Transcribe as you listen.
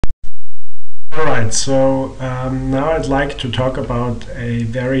All right, so now I'd like to talk about a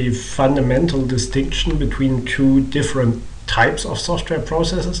very fundamental distinction between two different types of software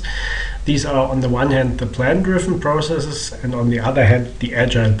processes. These are, on the one hand, the plan-driven processes, and on the other hand, the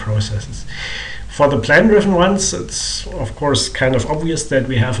agile processes. For the plan-driven ones, it's of course kind of obvious that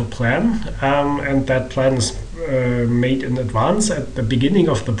we have a plan, and that plan is made in advance at the beginning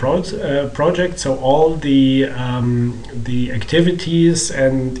of the project. So all the activities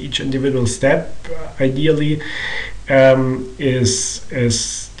and each individual step, ideally,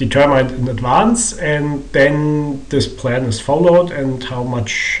 is determined in advance, and then this plan is followed, and how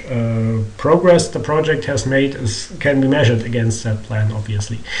much progress the project has made can be measured against that plan,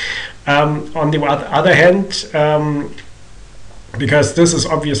 obviously. On the other hand, because this is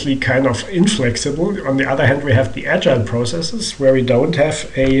obviously kind of inflexible, on the other hand, we have the agile processes where we don't have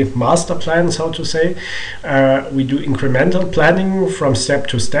a master plan, so to say. We do incremental planning from step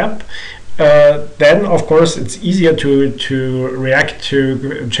to step. Then, of course, it's easier to react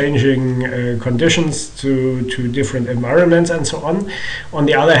to changing conditions, to different environments, and so on. On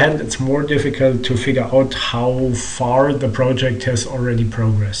the other hand, it's more difficult to figure out how far the project has already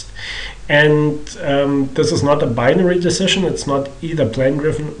progressed. And this is not a binary decision. It's not either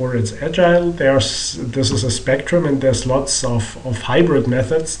plan-driven or it's agile. This is a spectrum, and there's lots of hybrid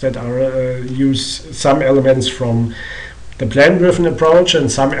methods that are use some elements from the plan-driven approach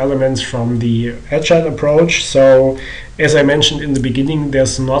and some elements from the agile approach. So, as I mentioned in the beginning,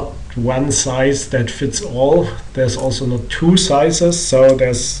 there's not one size that fits all. There's also not two sizes, so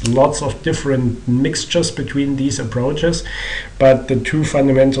there's lots of different mixtures between these approaches. But the two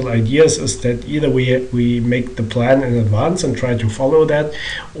fundamental ideas is that either we make the plan in advance and try to follow that,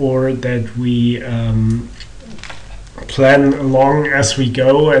 or that we plan along as we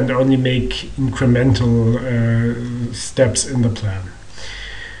go and only make incremental steps in the plan.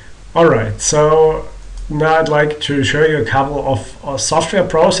 All right, so now I'd like to show you a couple of software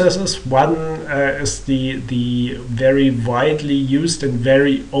processes. One is the very widely used and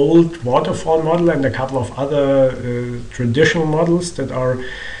very old waterfall model, and a couple of other traditional models that are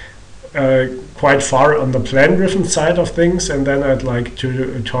quite far on the plan-driven side of things. And then I'd like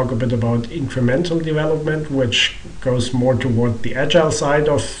to talk a bit about incremental development, which goes more toward the agile side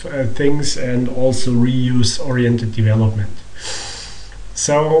of things, and also reuse-oriented development.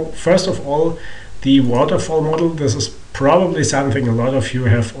 So first of all, the waterfall model. This is probably something a lot of you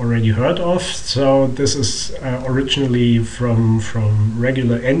have already heard of. So this is originally from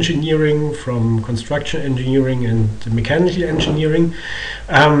regular engineering, from construction engineering and mechanical engineering.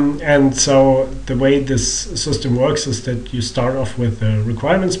 And so the way this system works is that you start off with a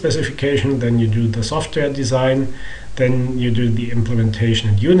requirement specification, then you do the software design, then you do the implementation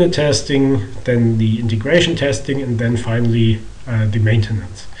and unit testing, then the integration testing, and then finally the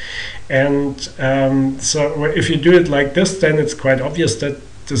maintenance. And so if you do it like this, then it's quite obvious that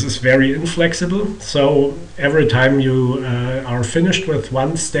this is very inflexible. So every time you are finished with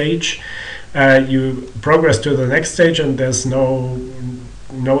one stage, you progress to the next stage, and there's no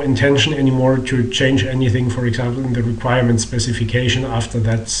intention anymore to change anything, for example, in the requirement specification after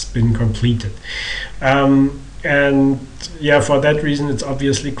that's been completed. And yeah, for that reason, it's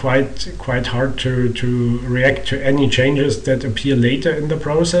obviously quite hard to react to any changes that appear later in the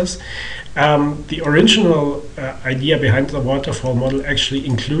process. The original idea behind the waterfall model actually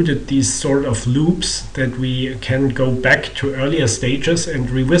included these sort of loops that we can go back to earlier stages and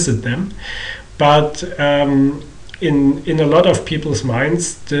revisit them. But in a lot of people's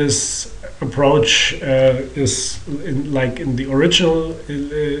minds, this approach is like in the original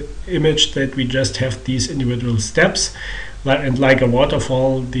image, that we just have these individual steps, and like a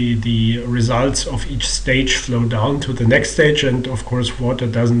waterfall, the results of each stage flow down to the next stage, and of course water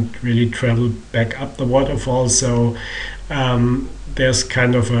doesn't really travel back up the waterfall. So there's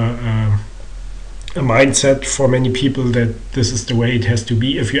kind of a mindset for many people that this is the way it has to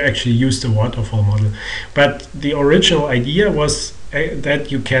be if you actually use the waterfall model. But the original idea was that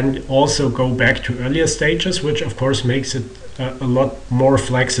you can also go back to earlier stages, which of course makes it a lot more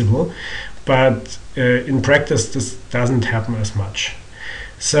flexible. But in practice, this doesn't happen as much.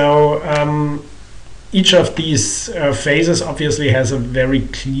 So each of these phases obviously has a very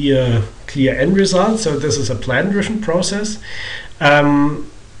clear end result. So this is a plan-driven process.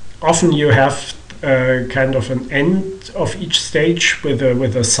 Often you have kind of an end of each stage with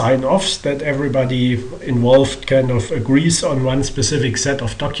a sign-offs that everybody involved kind of agrees on one specific set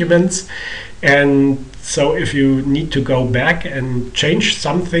of documents. And so if you need to go back and change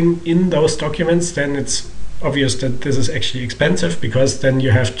something in those documents, then it's obvious that this is actually expensive, because then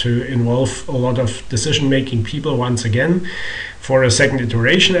you have to involve a lot of decision-making people once again for a second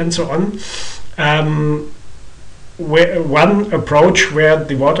iteration and so on. One approach where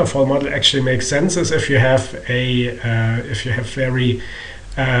the waterfall model actually makes sense is if you have very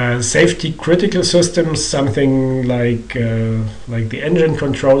safety critical systems, something like the engine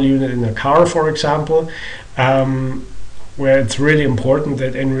control unit in a car, for example, where it's really important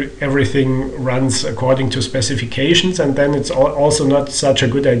that everything runs according to specifications, and then it's also not such a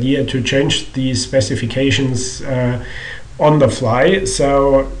good idea to change the specifications on the fly.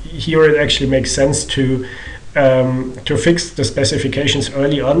 So here it actually makes sense to fix the specifications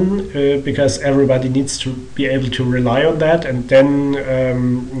early on, because everybody needs to be able to rely on that, and then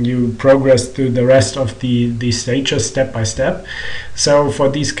you progress through the rest of the stages step by step. So for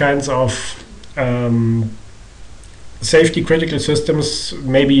these kinds of safety critical systems,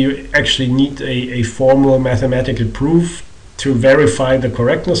 maybe you actually need a formal mathematical proof to verify the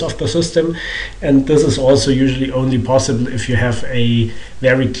correctness of the system, and this is also usually only possible if you have a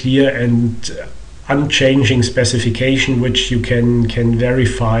very clear and unchanging specification which you can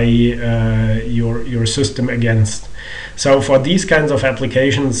verify your system against. So for these kinds of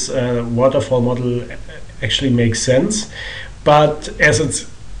applications, waterfall model actually makes sense, but as it's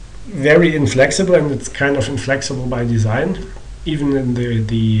very inflexible, and it's kind of inflexible by design, even in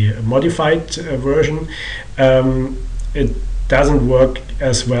the modified version, it doesn't work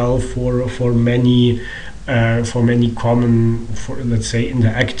as well for many common, let's say,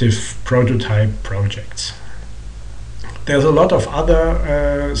 interactive prototype projects. There's a lot of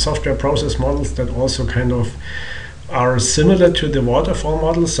other software process models that also kind of are similar to the waterfall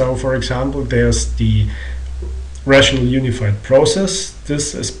model. So for example, there's the rational unified process.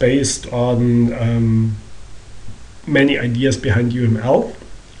 This is based on many ideas behind UML,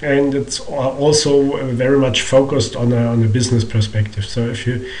 and it's also very much focused on a business perspective. So if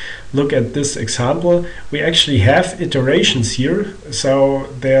you look at this example, we actually have iterations here. So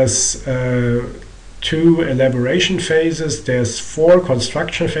there's 2 elaboration phases, there's 4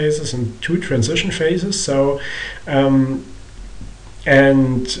 construction phases, and 2 transition phases. So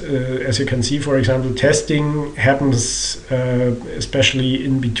as you can see, for example, testing happens especially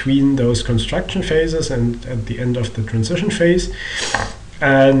in between those construction phases and at the end of the transition phase,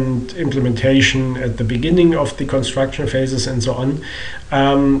 and implementation at the beginning of the construction phases, and so on.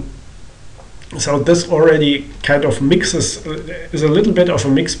 So this already kind of is a little bit of a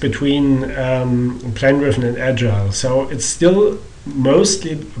mix between plan-driven and agile. So it's still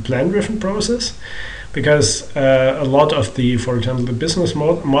mostly a plan-driven process, because a lot of for example, the business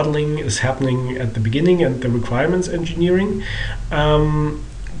modeling is happening at the beginning and the requirements engineering.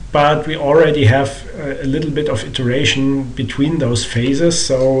 But we already have a little bit of iteration between those phases,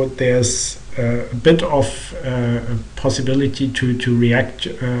 so there's a bit of a possibility to react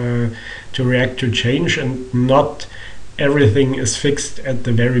to change, and not everything is fixed at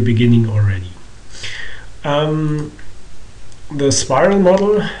the very beginning already. The spiral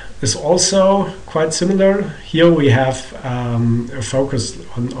model is also quite similar. Here we have a focus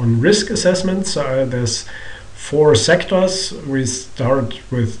on risk assessment. So there's 4 sectors. We start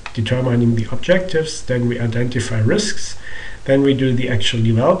with determining the objectives, then we identify risks, then we do the actual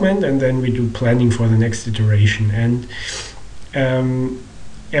development, and then we do planning for the next iteration. And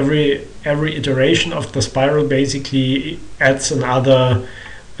every iteration of the spiral basically adds another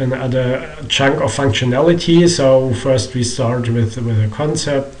chunk of functionality. So first we start with a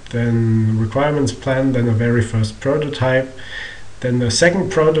concept, then requirements plan, then a very first prototype, then the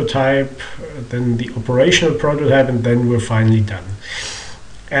second prototype, then the operational prototype, and then we're finally done.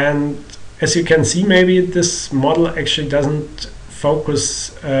 And as you can see, maybe this model actually doesn't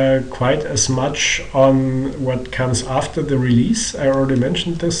focus quite as much on what comes after the release. I already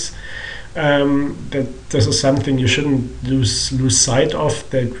mentioned this, that this is something you shouldn't lose sight of,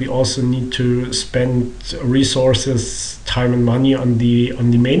 that we also need to spend resources, time and money on the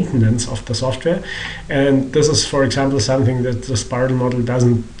maintenance of the software. And this is, for example, something that the spiral model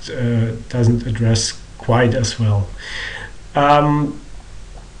doesn't address quite as well.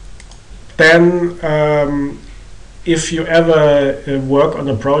 Then if you ever work on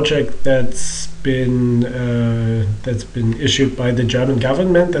a project that's been issued by the German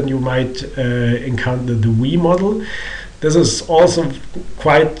government, then you might encounter the WE model. This is also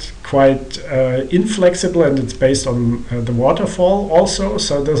quite inflexible, and it's based on the waterfall also.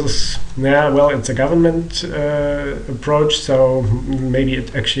 So this is, it's a government approach, so maybe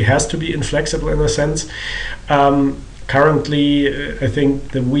it actually has to be inflexible in a sense. Currently, I think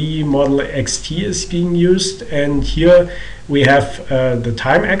the WE model XT is being used, and here we have the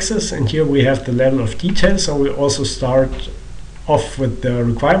time axis, and here we have the level of detail. So we also start off with the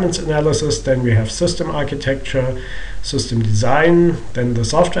requirements analysis, then we have system architecture, system design, then the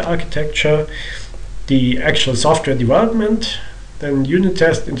software architecture, the actual software development, then unit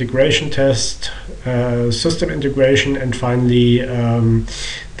test, integration test, system integration, and finally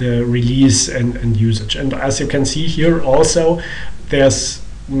the release and usage. And as you can see here also, there's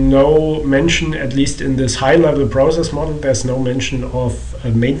no mention, at least in this high-level process model, there's no mention of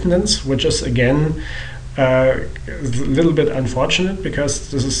maintenance, which is again a little bit unfortunate,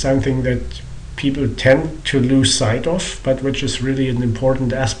 because this is something that people tend to lose sight of, but which is really an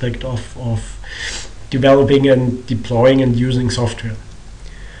important aspect of developing and deploying and using software.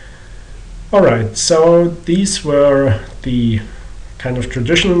 Alright, so these were the kind of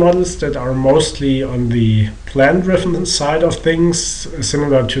traditional models that are mostly on the plan-driven side of things,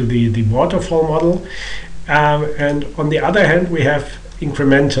 similar to the waterfall model. And on the other hand, we have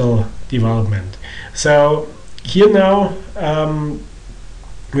incremental development. So here now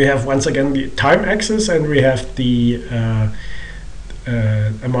we have once again the time axis, and we have the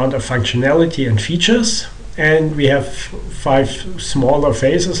amount of functionality and features, and we have 5 smaller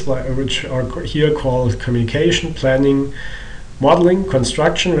phases, which are here called communication, planning, modeling,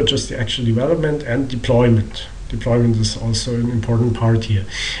 construction, which is the actual development, and deployment. Deployment is also an important part here.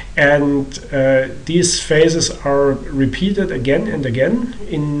 And these phases are repeated again and again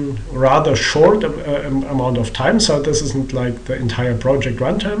in rather short amount of time, so this isn't like the entire project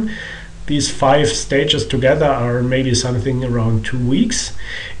runtime. These 5 stages together are maybe something around 2 weeks,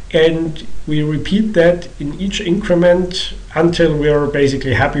 and we repeat that in each increment until we're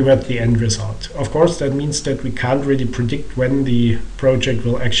basically happy with the end result. Of course, that means that we can't really predict when the project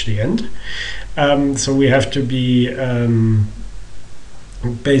will actually end. So we have to be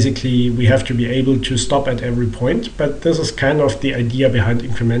we have to be able to stop at every point, but this is kind of the idea behind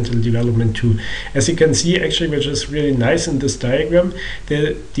incremental development too. As you can see, actually, which is really nice in this diagram,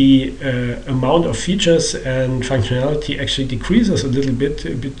 the amount of features and functionality actually decreases a little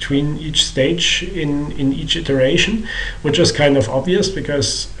bit between each stage in each iteration, which is kind of obvious,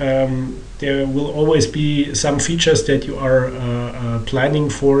 because there will always be some features that you are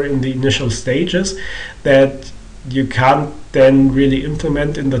planning for in the initial stages that you can't then really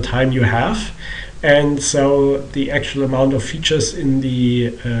implement in the time you have, and so the actual amount of features in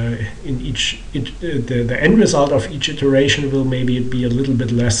the end result of each iteration will maybe be a little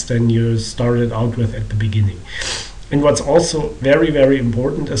bit less than you started out with at the beginning. And what's also very, very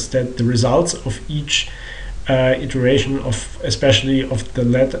important is that the results of each iteration, especially of the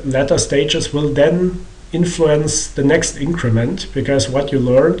latter stages, will then influence the next increment, because what you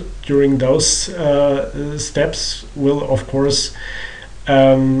learned during those steps will of course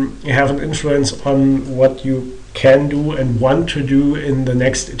have an influence on what you can do and want to do in the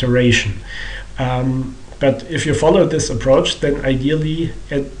next iteration. But if you follow this approach, then ideally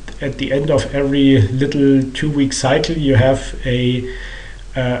at the end of every little 2-week cycle you have a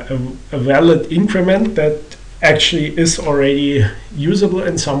valid increment that actually is already usable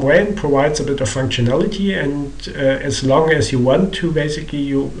in some way and provides a bit of functionality, and as long as you want to, basically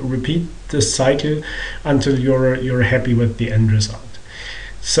you repeat this cycle until you're happy with the end result.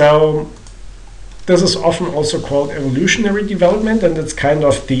 So this is often also called evolutionary development, and it's kind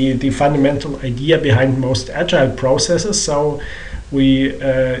of the fundamental idea behind most agile processes. So we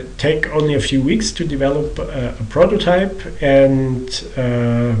take only a few weeks to develop a prototype, and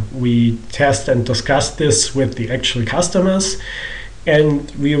we test and discuss this with the actual customers, and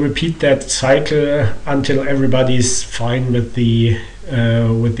we repeat that cycle until everybody's fine with the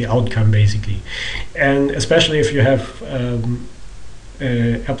outcome, basically. And especially if you have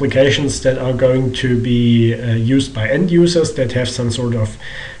applications that are going to be used by end users that have some sort of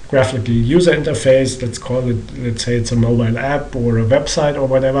graphical user interface, let's say it's a mobile app or a website or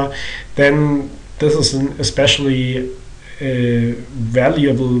whatever, then this is an especially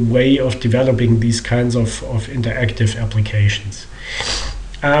valuable way of developing these kinds of interactive applications.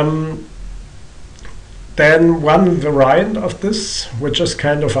 Then one variant of this, which is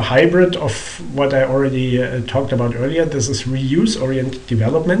kind of a hybrid of what I already talked about earlier, this is reuse-oriented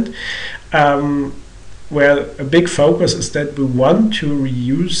development, where a big focus is that we want to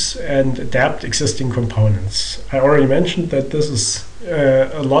reuse and adapt existing components. I already mentioned that this is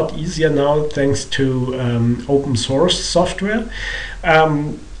a lot easier now thanks to open source software.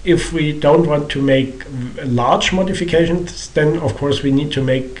 if we don't want to make large modifications, then of course we need to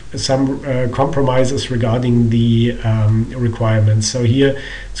make some compromises regarding the requirements. So here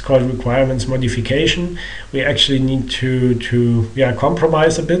it's called requirements modification. We actually need to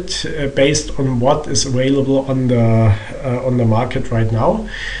compromise a bit based on what is available on the market right now.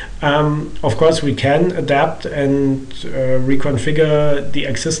 Of course, we can adapt and reconfigure the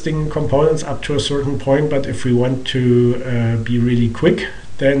existing components up to a certain point, but if we want to be really quick,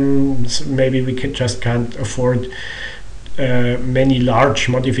 then maybe we can't afford many large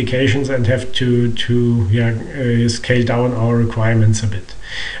modifications and have to scale down our requirements a bit.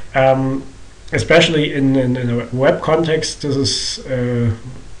 Especially in a web context, this is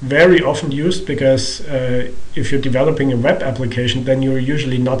very often used because if you're developing a web application, then you're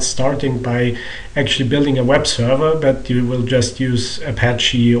usually not starting by actually building a web server, but you will just use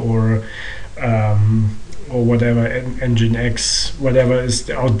Apache or whatever, Nginx, whatever is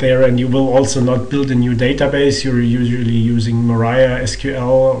out there, and you will also not build a new database. You're usually using Mariah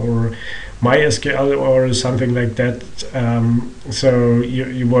SQL or MySQL or something like that. So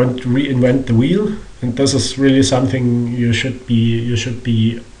you won't reinvent the wheel, and this is really something you should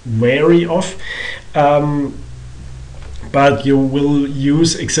be wary of. But you will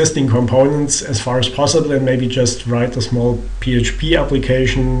use existing components as far as possible, and maybe just write a small PHP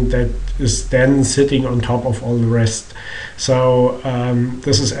application that is then sitting on top of all the rest. So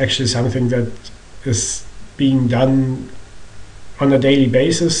this is actually something that is being done on a daily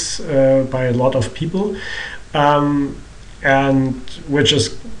basis by a lot of people, and which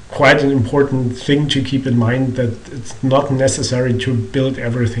is quite an important thing to keep in mind, that it's not necessary to build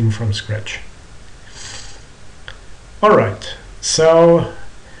everything from scratch. All right, so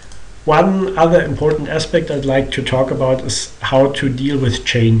one other important aspect I'd like to talk about is how to deal with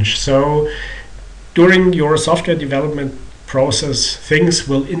change. So during your software development process, things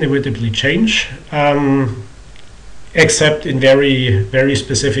will inevitably change, except in very, very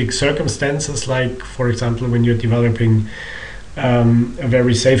specific circumstances, like, for example, when you're developing a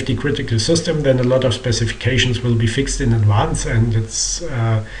very safety critical system, then a lot of specifications will be fixed in advance, and it's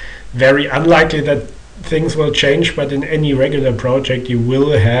very unlikely that things will change. But in any regular project you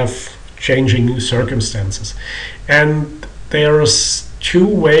will have changing circumstances, and there's two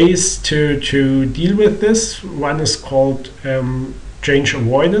ways to deal with this. One is called change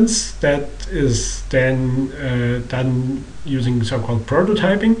avoidance, that is then done using so-called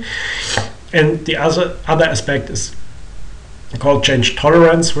prototyping, and the other aspect is called change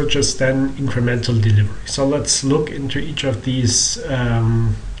tolerance, which is then incremental delivery. So let's look into each of these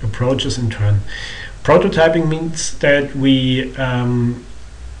approaches in turn. Prototyping means that we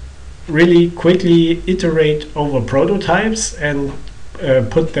really quickly iterate over prototypes and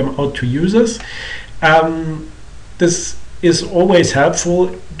put them out to users. This is always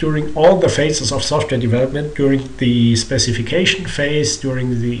helpful during all the phases of software development, during the specification phase,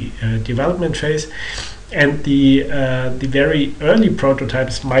 during the development phase, and the very early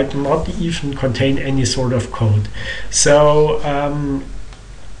prototypes might not even contain any sort of code. So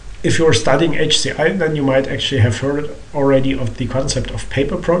if you're studying HCI, then you might actually have heard already of the concept of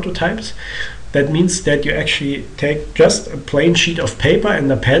paper prototypes. That means that you actually take just a plain sheet of paper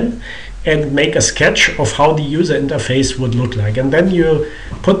and a pen and make a sketch of how the user interface would look like. And then you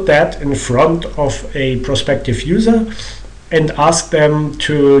put that in front of a prospective user and ask them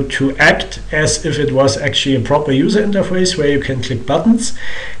to act as if it was actually a proper user interface where you can click buttons.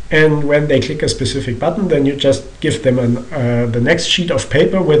 And when they click a specific button, then you just give them the next sheet of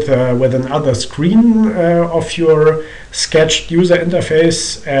paper with another screen of your sketched user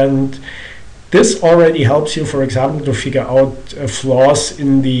interface. And this already helps you, for example, to figure out flaws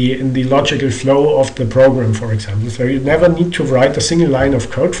in the logical flow of the program, for example. So you never need to write a single line of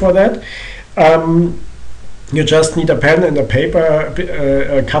code for that. You just need a pen and a paper,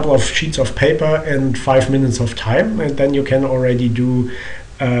 a couple of sheets of paper, and 5 minutes of time, and then you can already do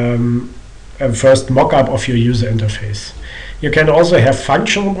a first mock-up of your user interface. You can also have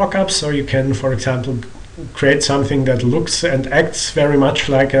functional mock-ups, so you can, for example, create something that looks and acts very much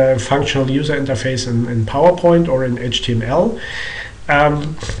like a functional user interface in PowerPoint or in HTML.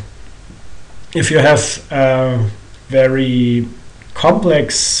 If you have very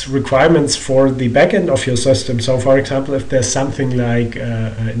complex requirements for the backend of your system, so for example, if there's something like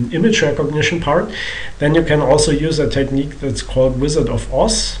an image recognition part, then you can also use a technique that's called Wizard of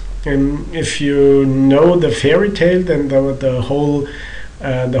Oz. And if you know the fairy tale, then the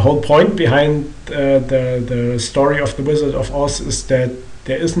whole point behind the story of the Wizard of Oz is that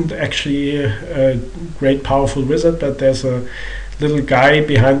there isn't actually a great powerful wizard, but there's a little guy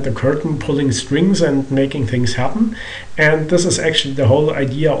behind the curtain pulling strings and making things happen. And this is actually the whole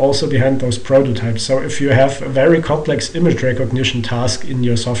idea also behind those prototypes. So if you have a very complex image recognition task in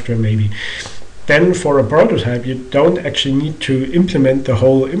your software maybe, then for a prototype you don't actually need to implement the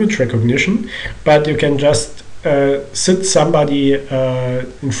whole image recognition, but you can just sit somebody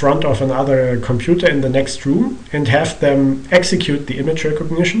in front of another computer in the next room and have them execute the image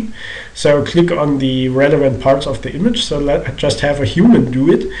recognition. So click on the relevant parts of the image, so just have a human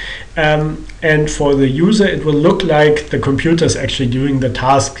do it, and for the user it will look like the computer is actually doing the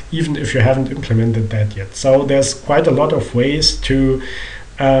task, even if you haven't implemented that yet. So there's quite a lot of ways to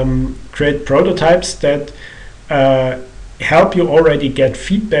create prototypes that help you already get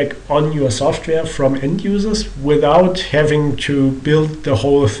feedback on your software from end users without having to build the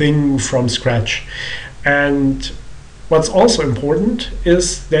whole thing from scratch. And what's also important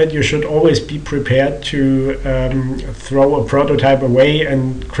is that you should always be prepared to throw a prototype away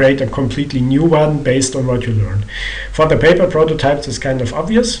and create a completely new one based on what you learned. For the paper prototypes, it's kind of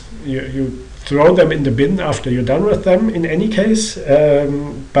obvious. You throw them in the bin after you're done with them in any case,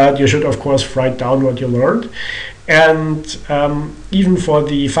 but you should of course write down what you learned. And even for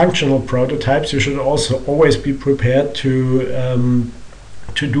the functional prototypes, you should also always be prepared to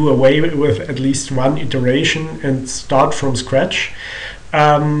do away with at least one iteration and start from scratch,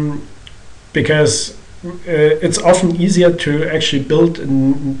 because it's often easier to actually build a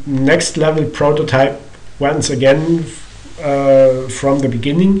next level prototype once again from the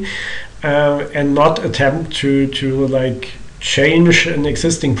beginning, and not attempt to like change an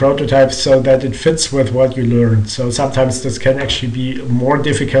existing prototype so that it fits with what you learned. So sometimes this can actually be more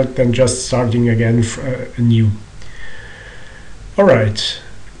difficult than just starting again anew. All right.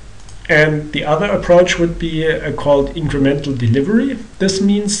 And the other approach would be called incremental delivery. This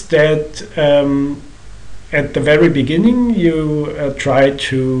means that at the very beginning you try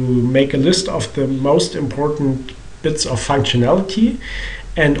to make a list of the most important bits of functionality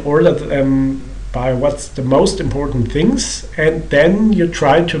and order them by what's the most important things, and then you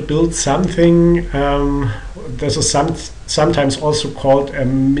try to build something. This is sometimes also called a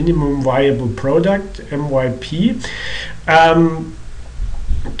minimum viable product, MVP,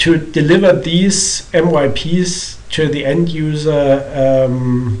 to deliver these MVPs to the end user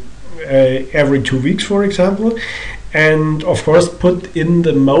every 2 weeks, for example, and of course put in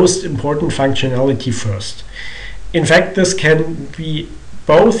the most important functionality first. In fact, this can be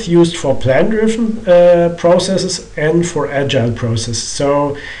both used for plan-driven processes and for agile processes.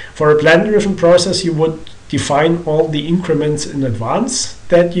 So for a plan-driven process, you would define all the increments in advance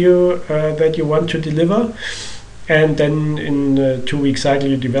that you want to deliver, and then in a 2-week cycle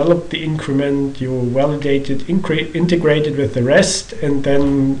you develop the increment, you validate it, integrate it with the rest, and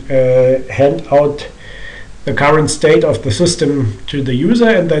then hand out the current state of the system to the user,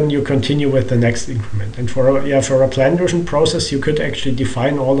 and then you continue with the next increment. And for a plan-driven process, you could actually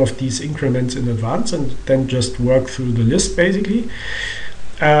define all of these increments in advance and then just work through the list basically.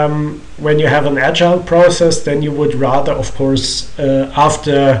 When you have an agile process, then you would rather, of course,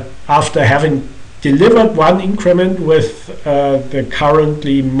 after having delivered one increment with the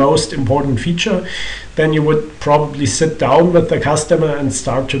currently most important feature, then you would probably sit down with the customer and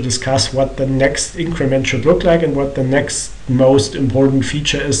start to discuss what the next increment should look like and what the next most important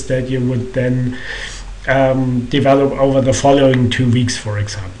feature is that you would then develop over the following 2 weeks, for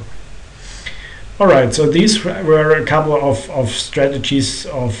example. All right, so these were a couple of strategies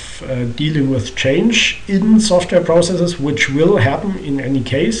of dealing with change in software processes, which will happen in any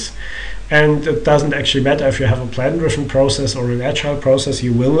case. And it doesn't actually matter if you have a plan-driven process or an agile process,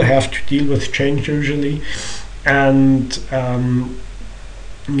 you will have to deal with change usually. And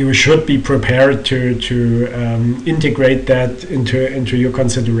you should be prepared to integrate that into your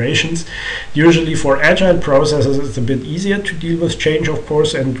considerations. Usually for agile processes, it's a bit easier to deal with change, of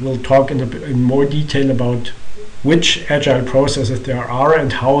course, and we'll talk in more detail about which agile processes there are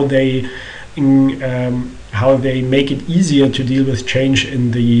and how they make it easier to deal with change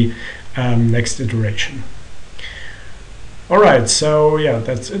in the next iteration. All right, so yeah,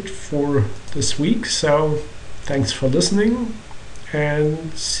 that's it for this week. So thanks for listening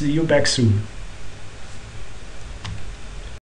and see you back soon.